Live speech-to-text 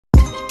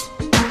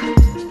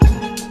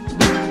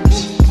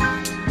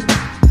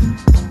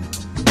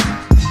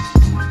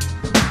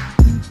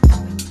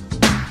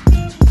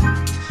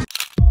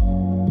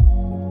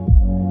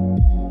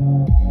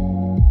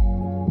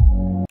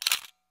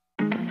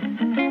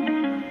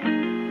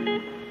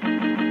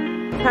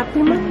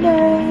Happy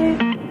Monday.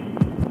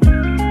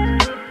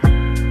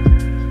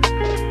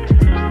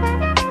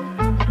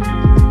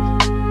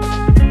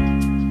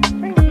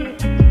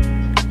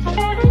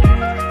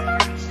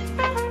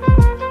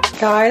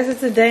 Guys,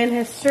 it's a day in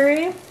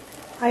history.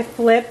 I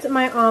flipped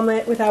my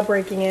omelet without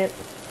breaking it.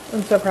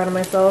 I'm so proud of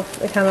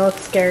myself. It kind of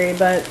looks scary,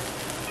 but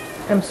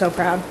I'm so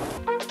proud.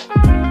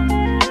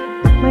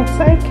 My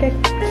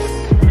sidekicks.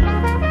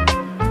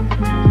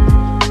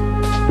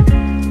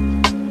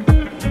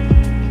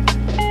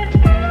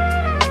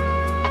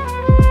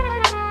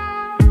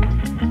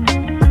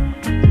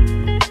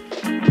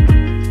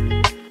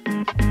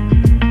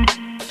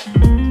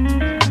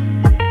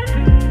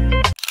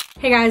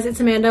 Hey guys, it's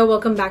Amanda.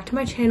 Welcome back to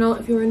my channel.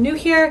 If you are new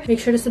here, make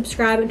sure to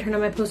subscribe and turn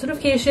on my post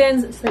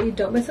notifications so that you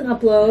don't miss an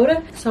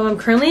upload. So I'm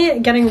currently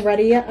getting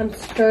ready. I'm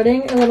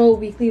starting a little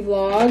weekly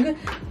vlog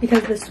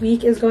because this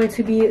week is going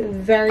to be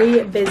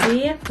very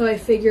busy. So I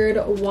figured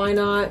why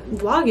not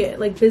vlog it?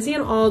 Like, busy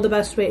in all the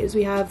best ways.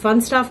 We have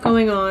fun stuff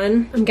going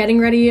on. I'm getting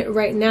ready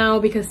right now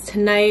because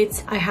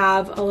tonight I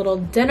have a little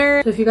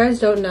dinner. So if you guys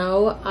don't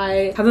know,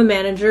 I have a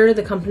manager.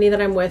 The company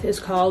that I'm with is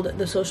called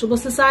the Sociable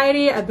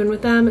Society. I've been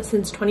with them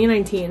since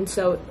 2019.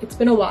 So it's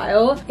been a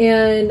while,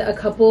 and a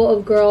couple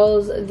of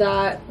girls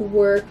that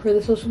work for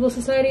the Sociable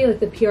Society, like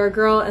the PR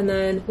girl and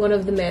then one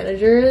of the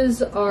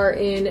managers, are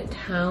in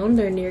town.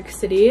 They're in New York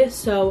City,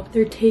 so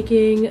they're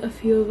taking a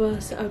few of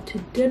us out to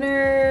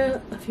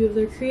dinner, a few of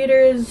their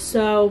creators.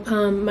 So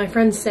my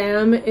friend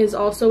Sam is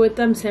also with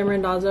them, Sam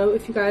Randazzo.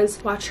 If you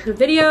guys watch her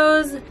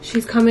videos,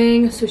 she's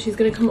coming, so she's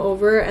gonna come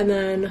over and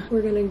then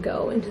we're gonna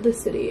go into the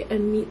city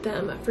and meet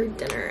them for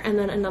dinner. And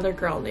then another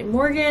girl named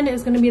Morgan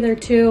is gonna be there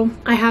too.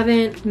 I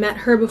haven't met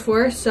her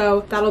before,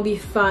 so that'll be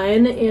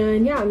fun.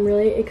 And yeah, I'm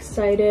really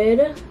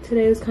excited.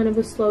 Today was kind of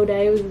a slow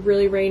day. It was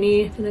really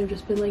rainy and I've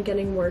just been like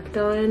getting work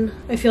done.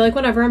 I feel like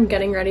whenever I'm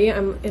getting ready,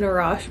 I'm in a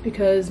rush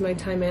because my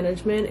time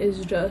management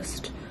is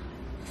just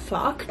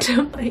fucked.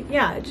 But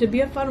yeah, it should be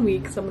a fun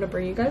week, so I'm gonna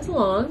bring you guys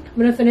along. I'm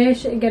gonna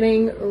finish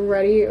getting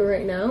ready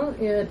right now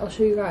and I'll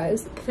show you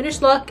guys the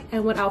finished look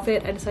and what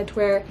outfit I decide to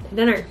wear to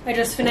dinner. I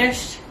just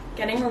finished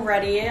getting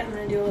ready. I'm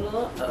gonna do a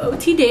little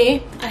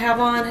OTD. I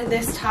have on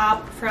this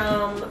top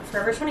from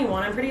Forever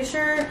 21, I'm pretty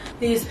sure.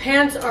 These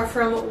pants are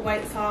from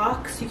White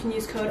Fox. You can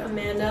use code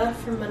Amanda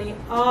for money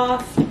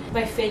off.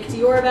 My fake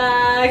Dior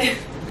bag.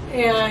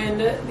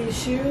 And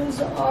these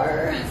shoes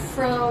are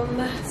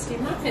from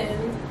Steve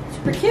Madden.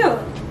 Super cute.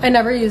 I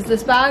never use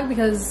this bag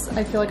because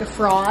I feel like a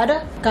fraud.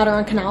 Got her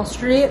on Canal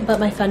Street, but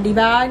my Fendi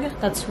bag,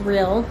 that's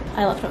real.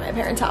 I left at my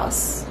parents'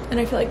 house. And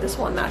I feel like this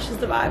one matches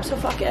the vibe, so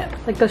fuck it.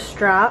 Like the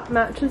strap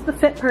matches the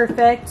fit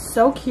perfect,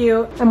 so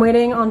cute. I'm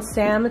waiting on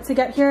Sam to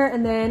get here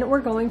and then we're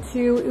going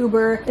to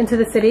Uber into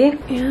the city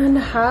and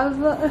have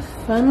a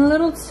fun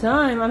little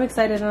time. I'm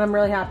excited and I'm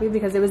really happy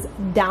because it was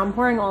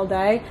downpouring all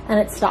day and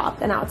it stopped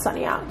and now it's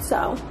sunny out,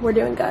 so we're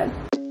doing good.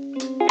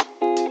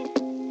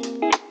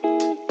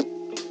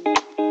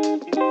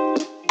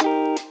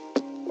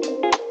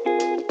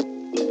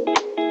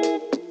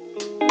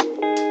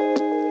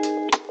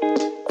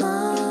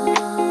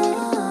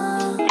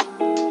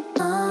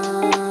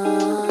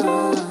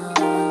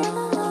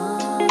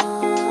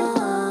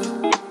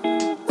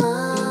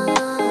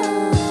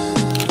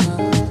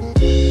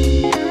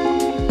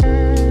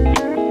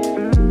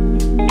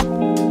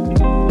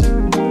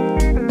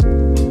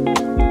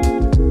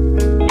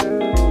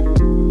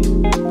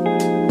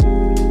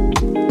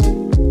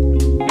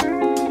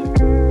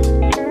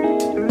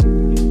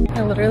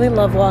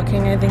 Love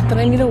walking. I think that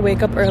I need to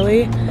wake up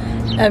early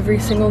every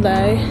single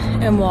day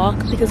and walk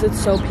because it's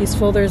so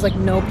peaceful. There's like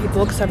no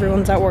people because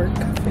everyone's at work.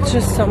 It's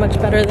just so much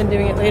better than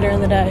doing it later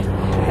in the day.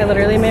 I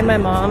literally made my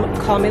mom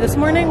call me this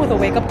morning with a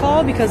wake-up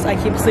call because I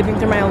keep sleeping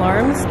through my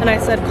alarms, and I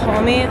said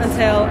call me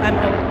until I'm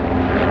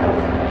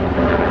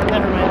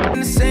never mind. In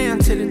the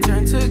sand till it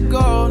turned to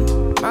gold.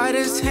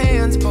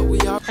 Hands,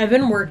 but I've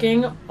been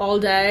working all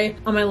day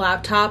on my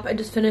laptop. I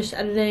just finished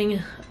editing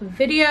a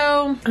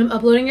video. I'm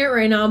uploading it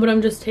right now, but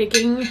I'm just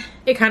taking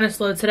it kind of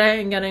slow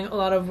today and getting a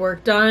lot of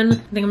work done. I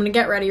think I'm gonna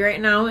get ready right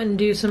now and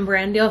do some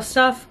brand deal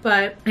stuff,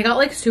 but I got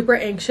like super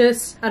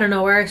anxious. I don't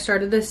know where I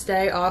started this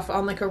day off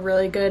on like a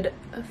really good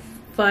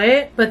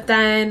foot, but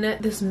then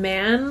this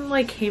man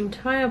like came to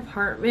my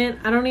apartment.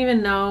 I don't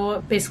even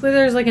know. Basically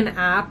there's like an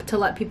app to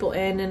let people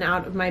in and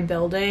out of my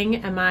building,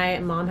 and my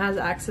mom has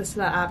access to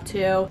that app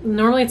too.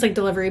 Normally it's like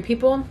delivery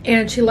people,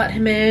 and she let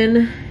him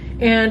in.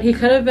 And he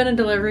could have been a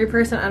delivery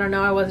person. I don't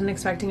know. I wasn't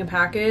expecting a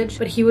package,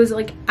 but he was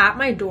like at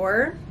my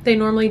door. They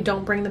normally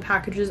don't bring the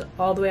packages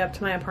all the way up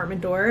to my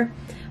apartment door,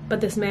 but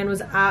this man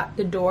was at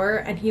the door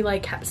and he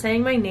like kept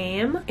saying my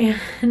name,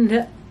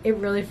 and it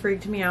really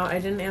freaked me out. I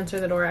didn't answer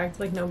the door. I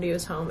acted like nobody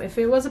was home. If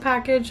it was a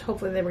package,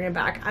 hopefully they bring it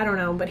back. I don't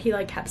know, but he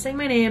like kept saying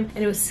my name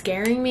and it was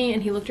scaring me,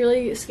 and he looked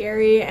really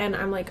scary, and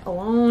I'm like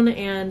alone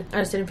and I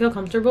just didn't feel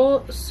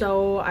comfortable,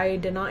 so I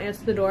did not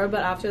answer the door.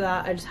 But after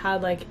that I just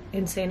had like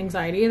insane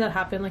anxiety. That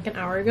happened like an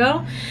hour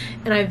ago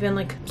and I've been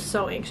like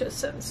so anxious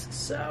since.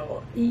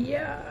 So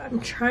yeah, I'm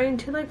trying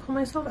to like pull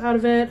myself out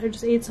of it. I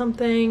just ate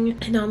something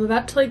and now I'm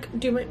about to like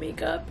do my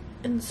makeup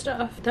and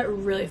stuff. That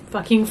really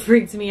fucking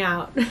freaked me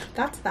out.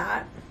 That's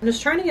that. I'm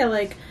just trying to get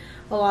like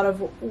a lot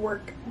of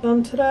work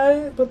done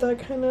today, but that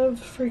kind of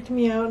freaked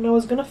me out, and I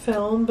was gonna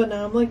film, but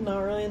now I'm like not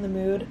really in the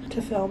mood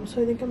to film,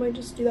 so I think I might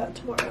just do that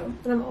tomorrow.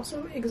 And I'm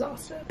also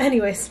exhausted.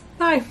 Anyways,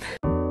 bye.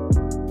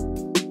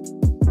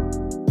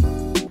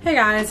 Hey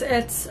guys,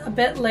 it's a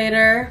bit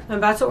later. I'm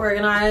about to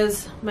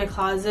organize my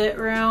closet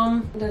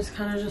room. There's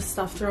kind of just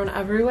stuff thrown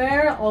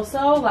everywhere.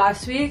 Also,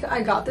 last week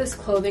I got this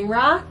clothing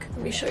rack. Let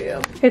me show you.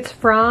 It's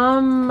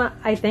from,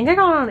 I think I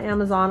got it on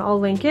Amazon. I'll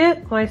link it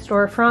on my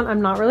storefront.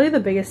 I'm not really the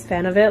biggest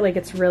fan of it. Like,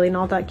 it's really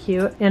not that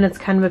cute and it's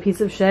kind of a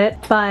piece of shit,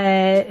 but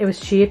it was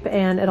cheap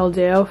and it'll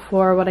do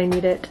for what I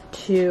need it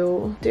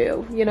to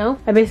do, you know?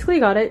 I basically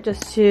got it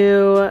just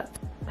to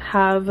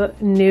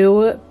have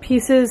new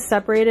pieces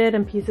separated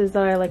and pieces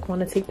that I like want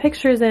to take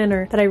pictures in,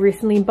 or that I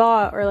recently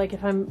bought, or like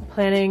if I'm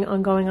planning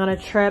on going on a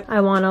trip,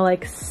 I want to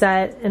like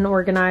set and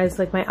organize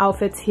like my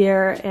outfits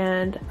here.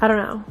 And I don't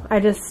know,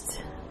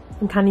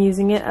 I'm kind of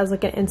using it as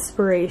like an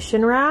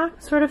inspiration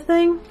rack sort of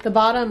thing. The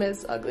bottom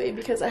is ugly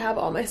because I have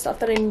all my stuff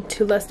that I need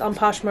to list on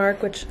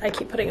Poshmark, which I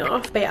keep putting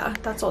off. But yeah,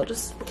 that's all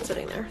just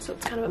sitting there, so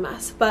it's kind of a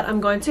mess. But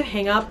I'm going to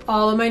hang up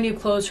all of my new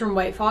clothes from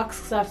White Fox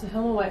because I have to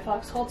film a White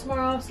Fox haul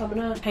tomorrow, so I'm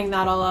gonna hang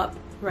that all up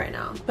right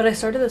now. But I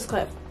started this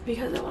clip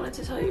because I wanted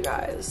to tell you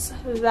guys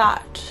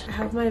that I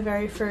have my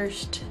very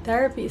first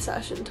therapy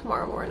session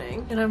tomorrow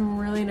morning, and I'm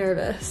really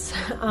nervous.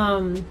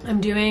 I'm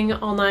doing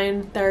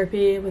online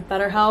therapy with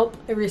BetterHelp.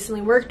 I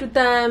recently worked with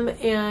them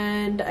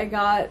and I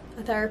got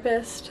a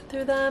therapist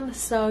through them.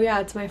 So yeah,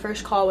 it's my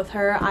first call with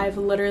her. I've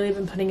literally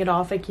been putting it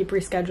off. I keep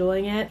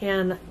rescheduling it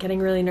and getting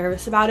really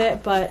nervous about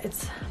it, but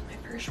it's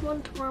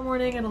one tomorrow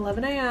morning at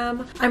 11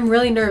 a.m. I'm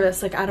really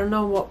nervous. Like, I don't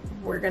know what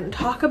we're gonna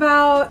talk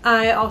about.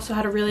 I also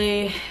had a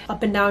really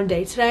up and down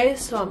day today,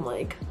 so I'm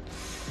like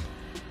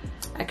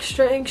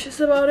extra anxious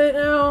about it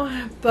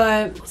now,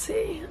 but we'll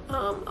see.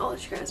 I'll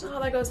let you guys know how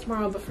that goes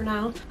tomorrow, but for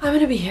now, I'm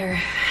gonna be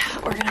here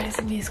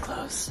organizing these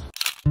clothes.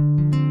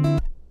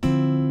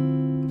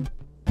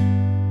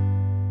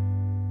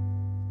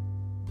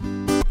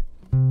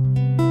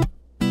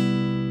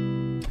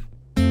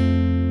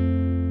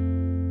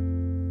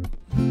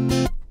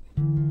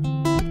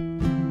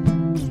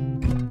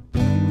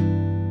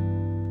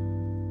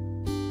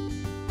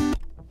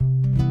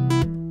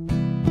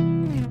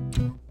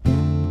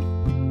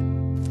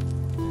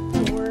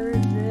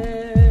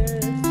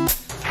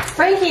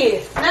 Frankie,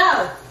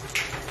 no!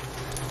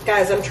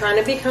 Guys, I'm trying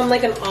to become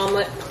like an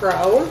omelet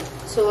pro,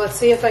 so let's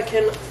see if I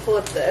can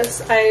flip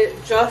this. I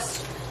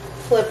just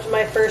flipped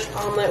my first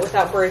omelet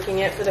without breaking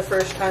it for the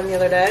first time the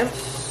other day,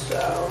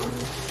 so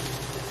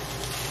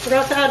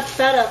forgot to add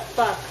feta.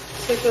 Fuck,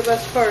 it's like the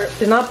best part.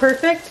 She's not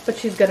perfect, but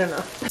she's good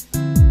enough.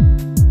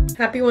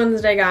 Happy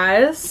Wednesday,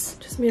 guys.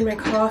 Just me and my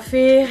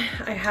coffee.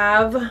 I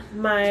have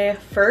my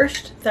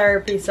first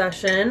therapy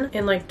session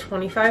in like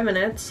 25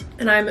 minutes,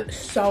 and I'm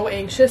so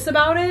anxious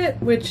about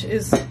it, which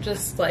is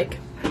just like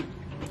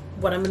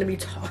what I'm gonna be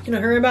talking to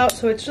her about.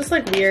 So it's just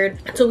like weird.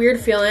 It's a weird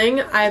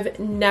feeling. I've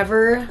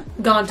never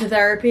gone to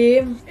therapy,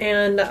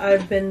 and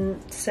I've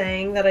been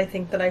saying that I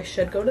think that I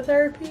should go to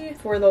therapy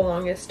for the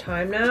longest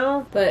time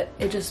now, but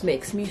it just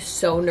makes me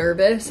so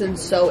nervous and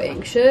so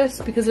anxious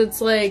because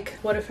it's like,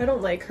 what if I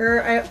don't like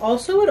her? I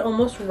also would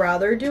almost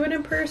rather do it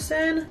in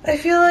person, I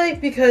feel like,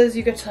 because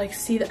you get to like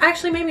see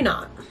actually maybe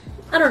not,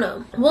 I don't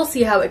know, we'll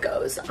see how it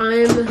goes.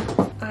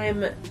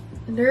 I'm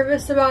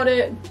nervous about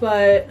it,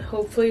 but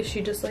hopefully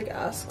she just like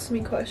asks me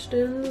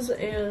questions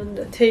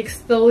and takes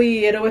the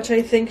lead, which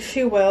I think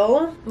she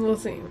will. We'll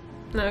see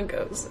how it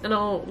goes, and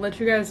I'll let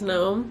you guys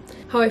know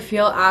how I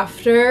feel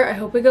after. I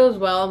hope it goes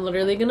well. I'm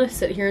literally gonna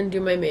sit here and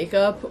do my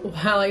makeup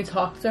while I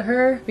talk to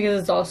her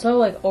because it's also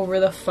like over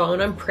the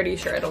phone. I'm pretty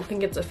sure. I don't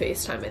think it's a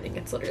FaceTime. I think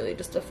it's literally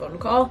just a phone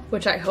call,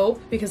 which I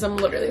hope, because I'm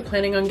literally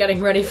planning on getting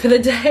ready for the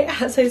day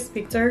as I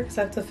speak to her because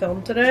I have to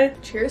film today.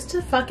 Cheers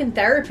to fucking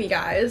therapy,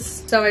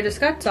 guys. So I just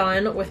got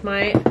done with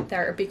my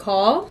therapy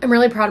call. I'm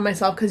really proud of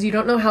myself because you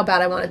don't know how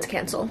bad I wanted to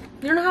cancel.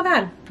 You don't know how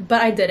bad,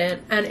 but I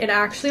didn't, and it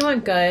actually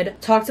went good.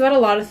 Talked about a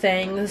lot of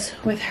things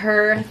with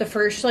her. The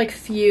first like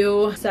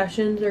few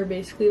sessions are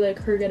basically like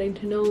her getting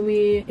to know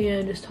me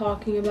and just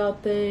talking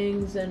about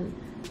things and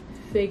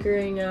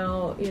figuring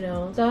out, you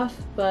know, stuff,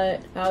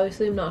 but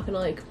obviously I'm not gonna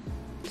like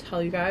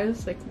tell you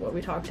guys like what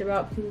we talked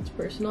about because it's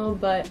personal.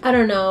 But I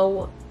don't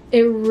know,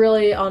 it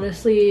really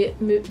honestly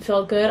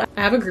felt good.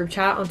 I have a group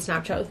chat on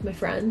Snapchat with my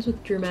friends,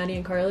 with Drew, Maddie,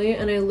 and Carly,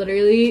 and I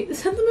literally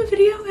sent them a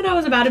video and I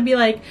was about to be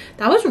like,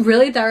 that was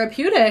really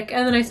therapeutic,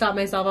 and then I stopped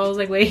myself. I was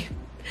like, wait,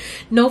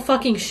 no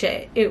fucking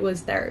shit, it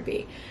was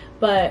therapy.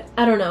 But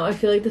I don't know, I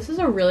feel like this is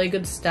a really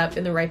good step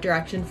in the right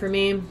direction for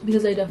me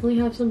because I definitely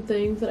have some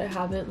things that I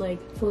haven't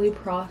like fully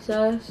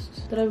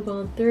processed that I've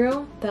gone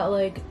through that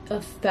like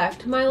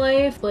affect my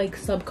life like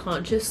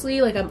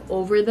subconsciously. Like I'm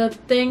over the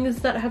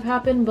things that have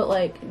happened, but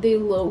like they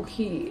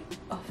low-key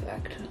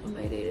affect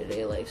my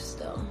day-to-day life life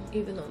still,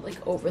 even though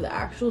like over the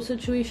actual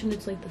situation,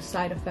 it's like the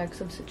side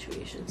effects of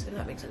situations, if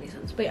that makes any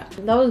sense. But yeah,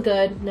 that was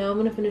good. Now I'm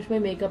gonna finish my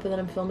makeup and then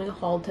I'm filming a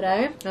haul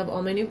today. I have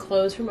all my new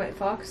clothes from White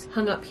Fox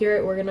hung up here. I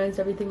organized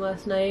everything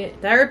last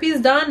night. Therapy's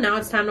done. Now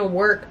it's time to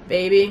work,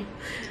 baby.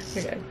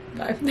 You're good.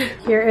 Bye.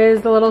 Here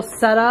is the little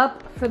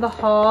setup for the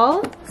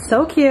haul.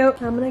 So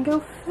cute. I'm gonna go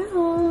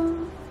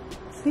film.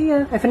 See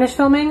ya. I finished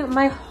filming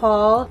my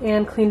haul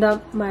and cleaned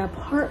up my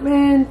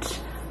apartment.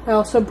 I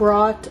also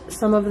brought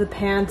some of the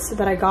pants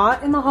that I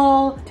got in the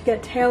haul to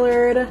get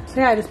tailored.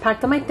 So yeah, I just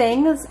packed up my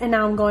things and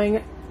now I'm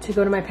going to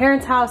go to my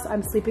parents' house.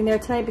 I'm sleeping there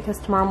tonight because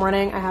tomorrow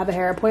morning I have a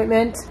hair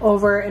appointment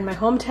over in my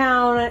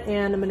hometown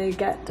and I'm gonna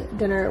get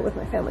dinner with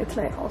my family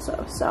tonight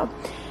also. So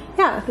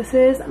yeah, this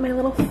is my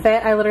little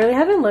fit. I literally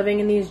have been living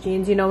in these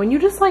jeans. You know, when you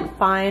just like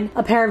find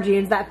a pair of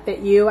jeans that fit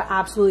you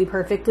absolutely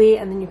perfectly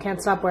and then you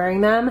can't stop wearing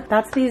them.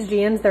 That's these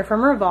jeans. They're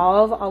from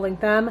Revolve. I'll link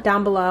them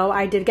down below.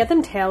 I did get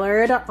them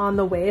tailored on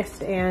the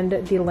waist and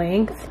the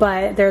length,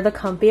 but they're the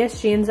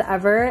comfiest jeans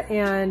ever.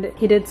 And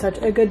he did such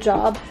a good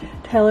job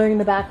tailoring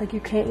the back. Like you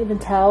can't even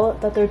tell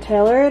that they're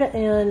tailored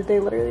and they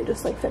literally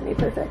just like fit me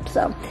perfect.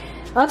 So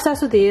I'm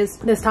obsessed with these.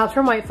 This top's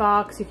from White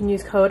Fox. You can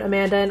use code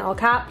Amanda in all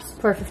caps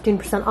for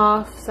 15%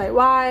 off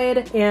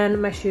site-wide.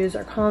 And my shoes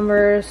are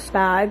Converse,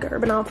 bag,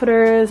 Urban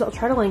Outfitters. I'll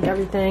try to link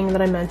everything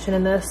that I mentioned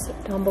in this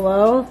down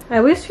below. I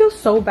always feel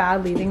so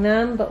bad leaving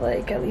them, but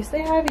like at least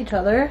they have each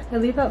other. I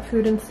leave out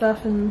food and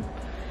stuff and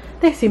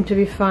they seem to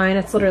be fine.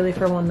 It's literally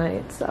for one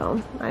night,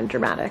 so I'm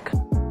dramatic.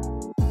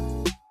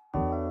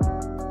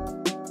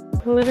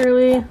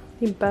 Literally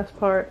the best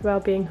part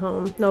about being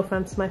home, no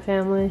offense to my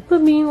family,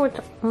 but being with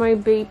my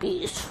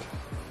babies.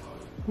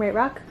 Right,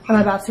 Rock? I'm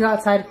about to go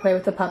outside to play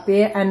with the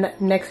puppy, and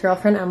Nick's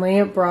girlfriend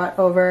Emily brought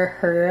over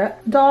her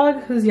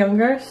dog who's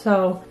younger,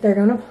 so they're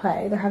gonna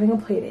play. They're having a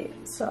play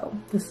date, so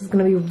this is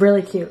gonna be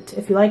really cute.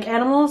 If you like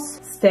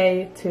animals,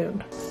 stay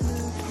tuned.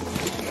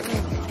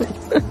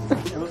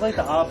 It was like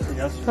the opposite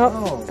yesterday.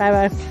 Oh,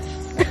 bye-bye.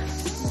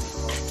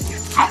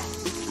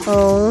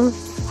 Oh.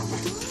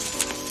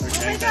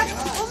 Okay.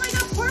 Oh my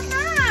god, poor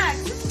Max!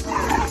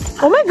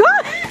 Oh my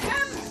god!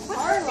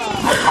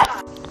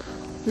 Carla!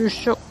 You're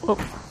so... Oh.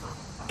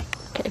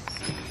 Okay.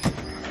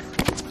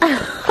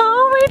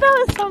 Oh wait, that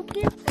was so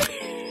cute.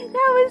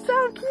 That was so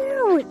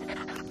cute.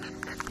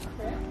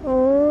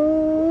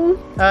 Oh.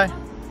 Hi.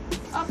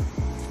 Up,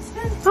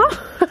 spin. Oh.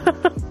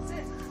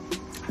 Sit.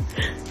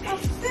 Up,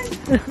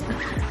 spin.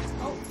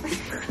 Oh.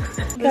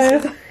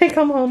 Guys, I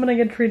come home and I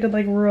get treated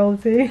like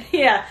royalty.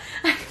 Yeah.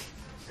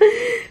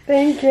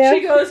 Thank you.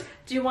 She goes,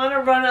 do you want to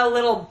run a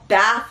little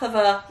bath of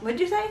a, what'd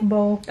you say?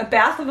 Bowl. A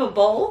bath of a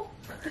bowl?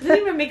 It doesn't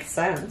even make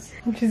sense.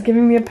 And she's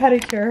giving me a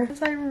pedicure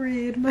as I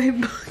read my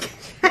book.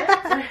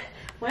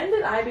 When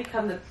did I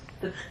become the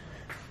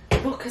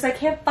well, because I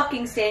can't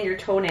fucking stand your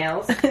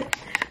toenails.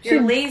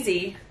 You're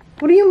lazy.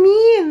 What do you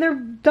mean? They're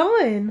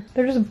done.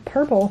 They're just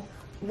purple.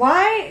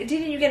 Why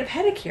didn't you get a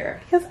pedicure?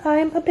 Because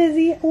I'm a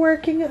busy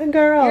working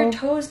girl. Your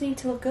toes need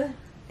to look good.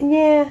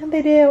 Yeah,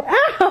 they do.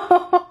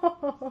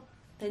 Ow!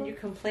 Then you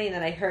complain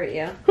that I hurt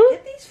you.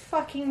 Get these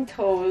fucking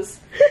toes.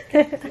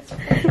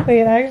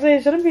 Wait, actually,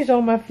 I shouldn't be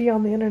showing my feet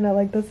on the internet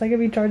like this. I could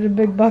be charging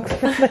big bucks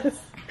for this.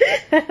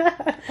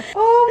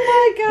 Oh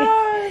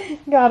my god.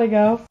 Gotta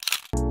go.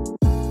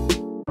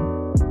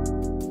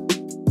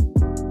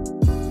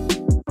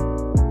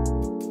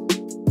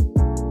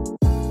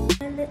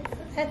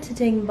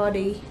 Editing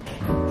buddy.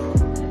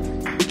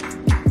 I'm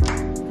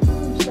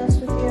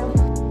obsessed with you.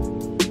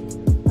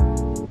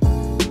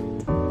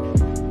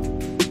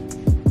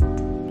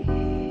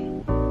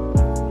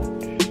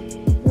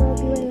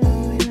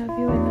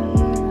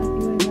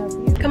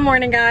 Good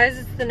morning, guys.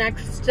 It's the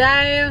next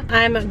day.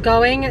 I'm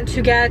going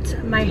to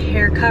get my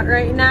hair cut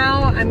right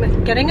now.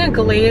 I'm getting a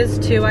glaze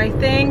too, I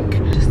think,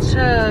 just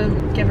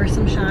to give her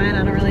some shine.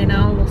 I don't really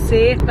know. We'll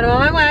see. But I'm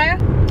on my way.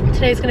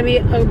 Today's gonna be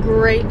a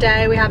great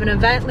day. We have an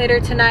event later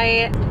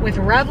tonight with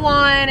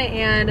Revlon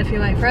and a few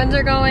of my friends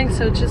are going,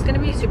 so it's just gonna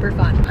be super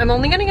fun. I'm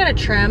only gonna get a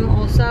trim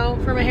also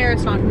for my hair.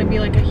 It's not gonna be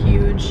like a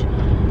huge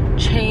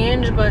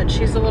change, but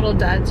she's a little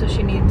dead, so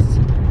she needs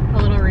a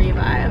little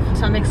revive.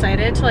 So I'm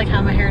excited to like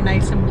have my hair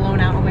nice and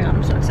blown out. Oh my god,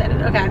 I'm so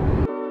excited. Okay.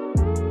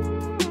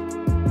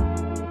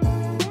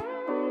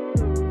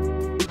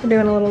 We're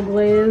doing a little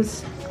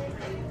glaze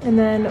and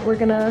then we're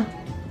gonna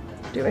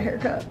do a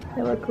haircut.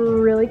 I look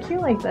really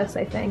cute like this,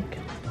 I think.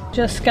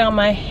 Just got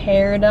my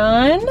hair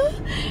done.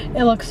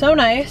 It looks so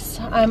nice.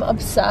 I'm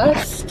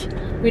obsessed.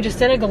 We just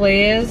did a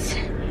glaze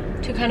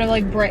to kind of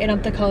like brighten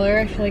up the color.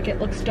 I feel like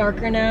it looks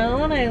darker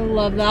now and I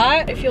love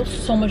that. It feels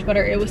so much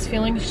better. It was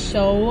feeling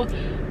so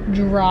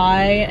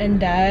dry and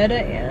dead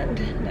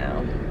and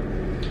now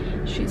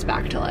she's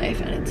back to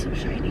life and it's so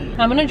shiny.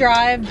 I'm gonna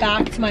drive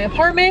back to my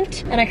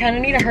apartment and I kind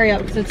of need to hurry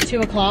up because it's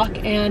 2 o'clock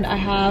and I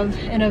have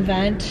an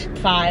event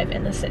 5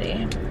 in the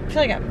city.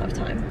 feel like I have enough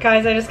time.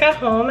 Guys, I just got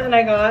home and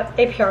I got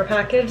a PR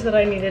package that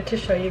I needed to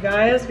show you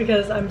guys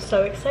because I'm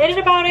so excited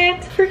about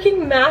it.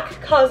 Freaking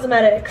MAC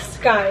Cosmetics.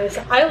 Guys,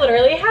 I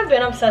literally have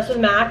been obsessed with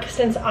MAC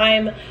since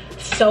I'm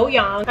so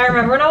young. I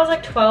remember when I was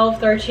like 12,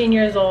 13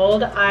 years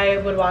old, I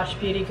would watch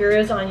beauty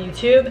gurus on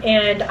YouTube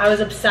and I was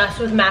obsessed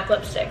with MAC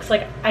lipsticks.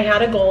 Like, I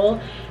had a goal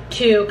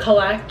to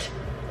collect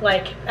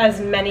like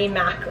as many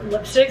MAC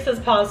lipsticks as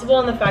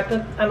possible, and the fact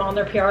that I'm on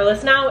their PR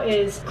list now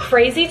is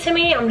crazy to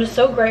me. I'm just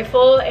so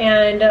grateful,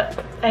 and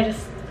I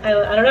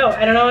don't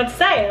know what to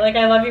say. Like,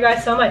 I love you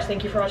guys so much.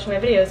 Thank you for watching my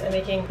videos and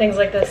making things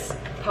like this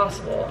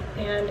possible,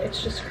 and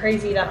it's just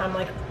crazy that I'm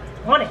like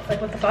on it.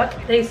 Like, what the fuck?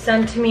 They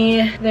sent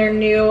me their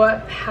new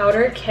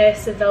Powder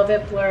Kiss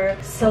Velvet Blur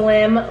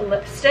Slim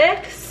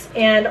lipsticks,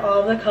 and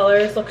all of the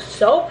colors look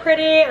so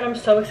pretty, and I'm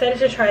so excited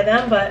to try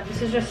them. But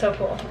this is just so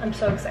cool. I'm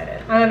so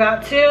excited. I'm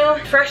about to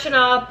freshen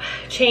up,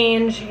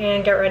 change,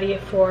 and get ready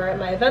for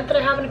my event that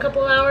I have in a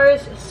couple of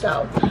hours.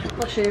 So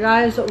I'll show you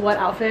guys what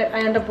outfit I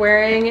end up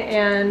wearing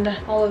and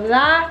all of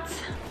that.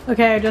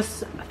 Okay, I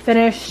just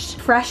finished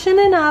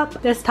freshening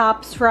up. This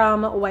top's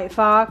from White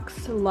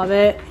Fox. Love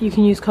it. You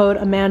can use code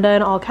Amanda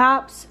in all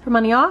caps for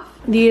money off.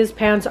 These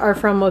pants are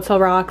from Motel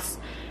Rocks,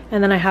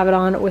 and then I have it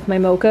on with my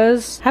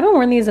mochas. I haven't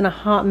worn these in a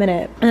hot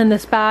minute. And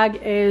this bag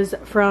is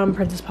from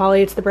Princess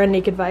Polly. It's the brand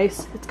Naked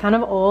Vice. It's kind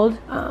of old,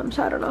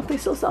 so I don't know if they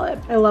still sell it.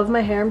 I love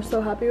my hair. I'm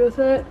so happy with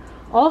it.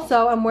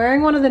 Also, I'm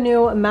wearing one of the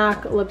new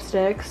MAC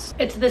lipsticks.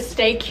 It's the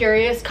Stay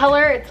Curious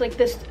color. It's like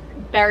this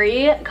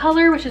berry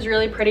color, which is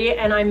really pretty,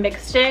 and I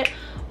mixed it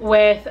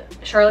with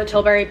Charlotte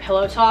Tilbury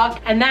Pillow Talk.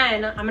 And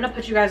then I'm gonna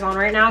put you guys on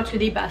right now to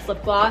the best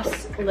lip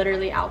gloss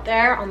literally out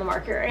there on the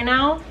market right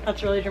now.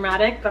 That's really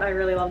dramatic, but I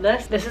really love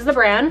this. This is the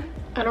brand.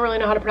 I don't really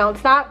know how to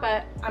pronounce that,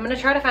 but I'm gonna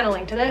try to find a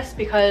link to this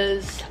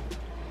because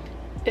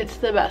it's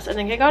the best. I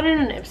think I got it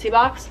in an Ipsy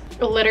box.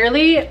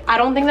 Literally, I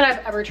don't think that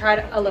I've ever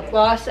tried a lip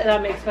gloss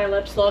that makes my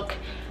lips look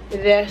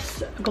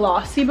this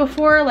glossy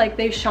before. Like,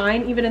 they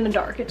shine even in the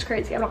dark. It's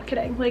crazy. I'm not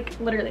kidding. Like,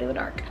 literally in the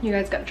dark. You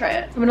guys gotta try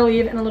it. I'm gonna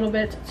leave in a little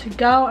bit to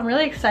go. I'm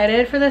really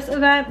excited for this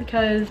event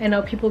because I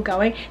know people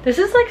going. This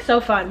is like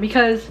so fun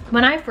because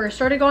when I first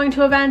started going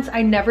to events,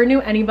 I never knew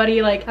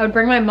anybody. Like, I would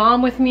bring my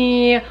mom with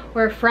me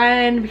or a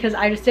friend because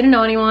I just didn't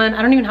know anyone.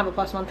 I don't even have a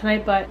 +1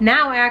 tonight, but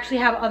now I actually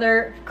have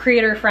other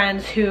creator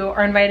friends who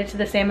are invited to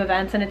the same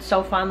events, and it's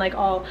so fun, like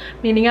all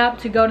meeting up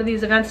to go to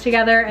these events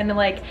together, and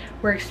like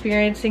we're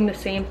experiencing the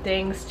same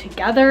things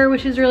together,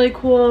 which is really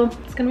cool.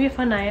 It's gonna be a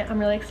fun night. I'm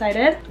really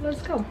excited.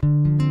 Let's go.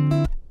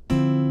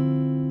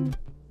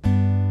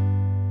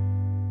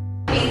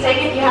 Please take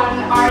it if you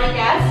haven't already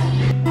guessed.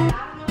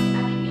 I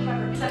think you've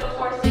ever said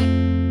before.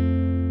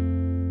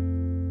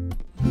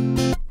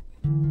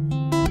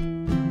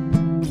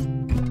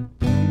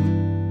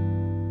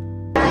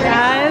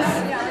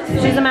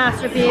 Guys, she's a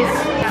masterpiece.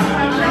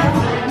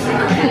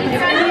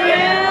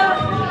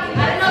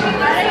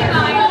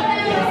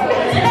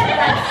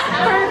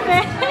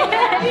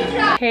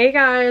 Hey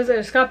guys, I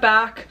just got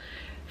back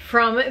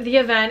from the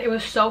event. It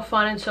was so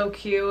fun and so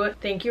cute.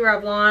 Thank you,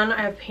 Revlon.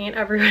 I have paint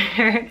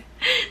everywhere.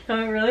 No,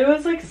 it really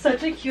was like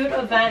such a cute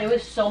event. It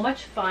was so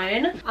much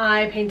fun.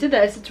 I painted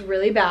this. It's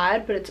really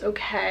bad, but it's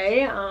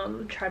okay.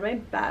 Tried my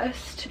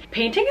best.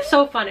 Painting is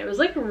so fun. It was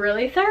like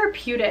really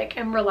therapeutic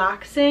and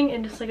relaxing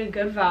and just like a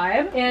good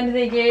vibe. And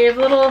they gave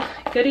little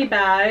goodie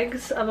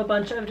bags of a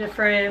bunch of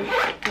different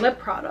lip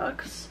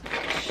products.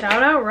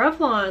 Shout out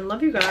Revlon.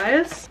 Love you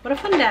guys. What a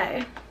fun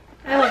day.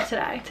 I love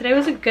today. Today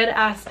was a good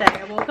ass day.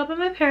 I woke up at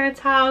my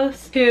parents'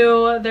 house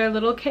to their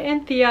little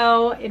kitten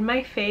Theo in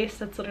my face.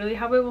 That's literally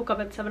how I woke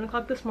up at 7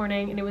 o'clock this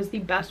morning, and it was the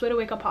best way to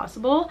wake up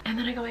possible. And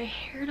then I got my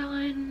hair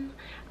done.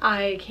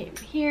 I came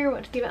here,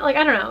 went to the event. Like,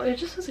 I don't know. It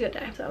just was a good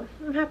day, so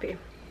I'm happy.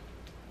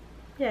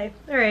 Yay.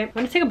 All right. I'm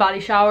gonna take a body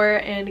shower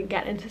and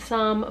get into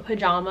some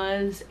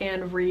pajamas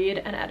and read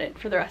and edit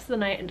for the rest of the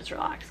night and just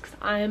relax because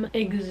I'm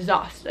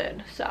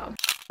exhausted, so.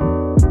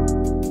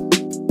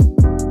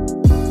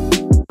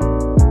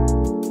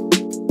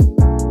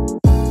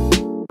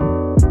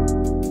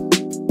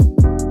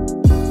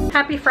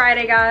 Happy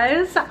Friday,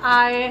 guys.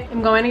 I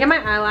am going to get my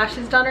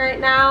eyelashes done right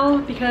now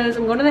because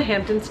I'm going to the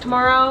Hamptons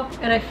tomorrow,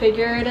 and I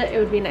figured it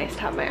would be nice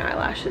to have my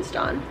eyelashes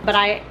done. But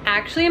I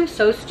actually am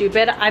so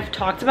stupid. I've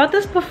talked about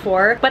this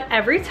before, but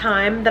every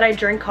time that I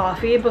drink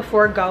coffee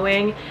before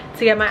going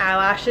to get my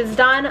eyelashes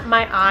done,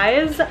 my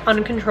eyes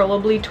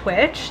uncontrollably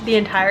twitch the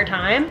entire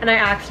time, and I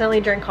accidentally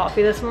drank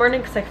coffee this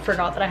morning because I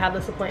forgot that I had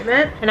this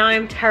appointment, and now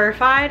I'm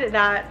terrified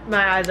that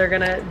my eyes are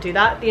gonna do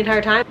that the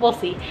entire time. We'll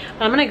see.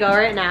 But I'm gonna go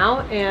right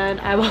now, and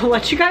I will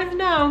let you guys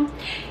know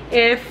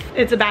if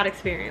it's a bad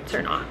experience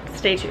or not.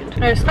 Stay tuned.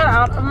 I just got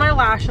out of my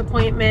lash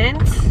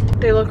appointment.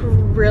 They look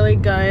really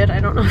good. I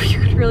don't know if you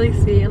could really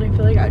see, and I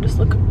feel like I just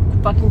look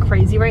fucking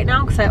crazy right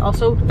now because I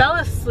also fell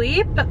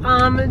asleep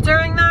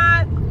during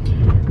that.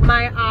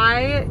 My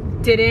eye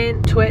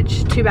didn't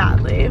twitch too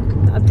badly.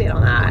 Update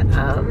on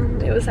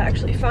that. It was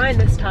actually fine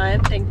this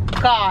time, thank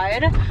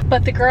God.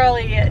 But the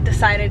girlie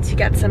decided to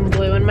get some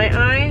glue in my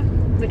eye,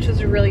 which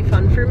was really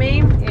fun for me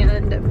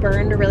and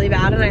burned really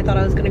bad, and I thought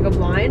I was gonna go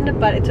blind,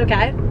 but it's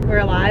okay. We're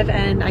alive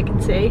and I can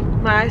see.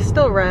 My eye's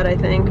still red, I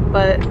think,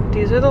 but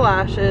these are the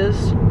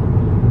lashes.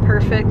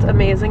 Perfect,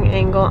 amazing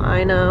angle,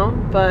 I know,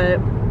 but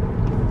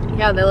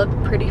yeah, they look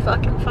pretty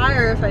fucking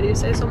fire if I do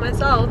say so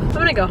myself. I'm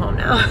gonna go home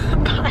now.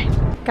 Bye.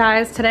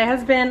 Guys, today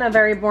has been a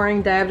very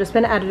boring day. I've just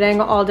been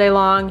editing all day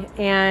long,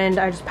 and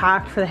I just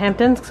packed for the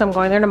Hamptons because I'm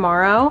going there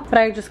tomorrow. But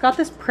I just got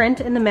this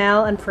print in the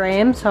mail and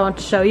frame, so I want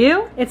to show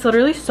you. It's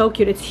literally so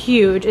cute. It's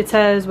huge. It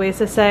says ways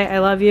to say I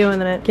love you,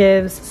 and then it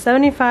gives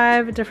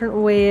 75 different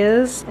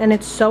ways, and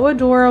it's so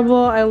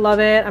adorable. I love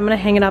it. I'm gonna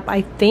hang it up,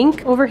 I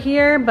think, over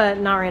here, but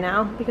not right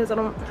now because I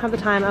don't have the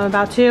time. I'm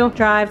about to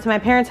drive to my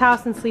parents'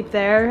 house and sleep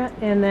there,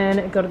 and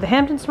then go to the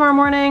Hamptons tomorrow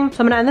morning. So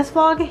I'm gonna end this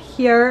vlog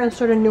here and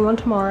start a new one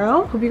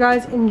tomorrow. Hope you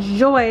guys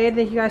enjoyed.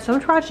 Thank you guys so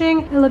much for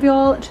watching. I love you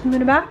all to the moon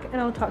and back, and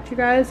I'll talk to you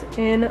guys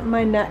in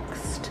my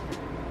next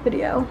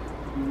video.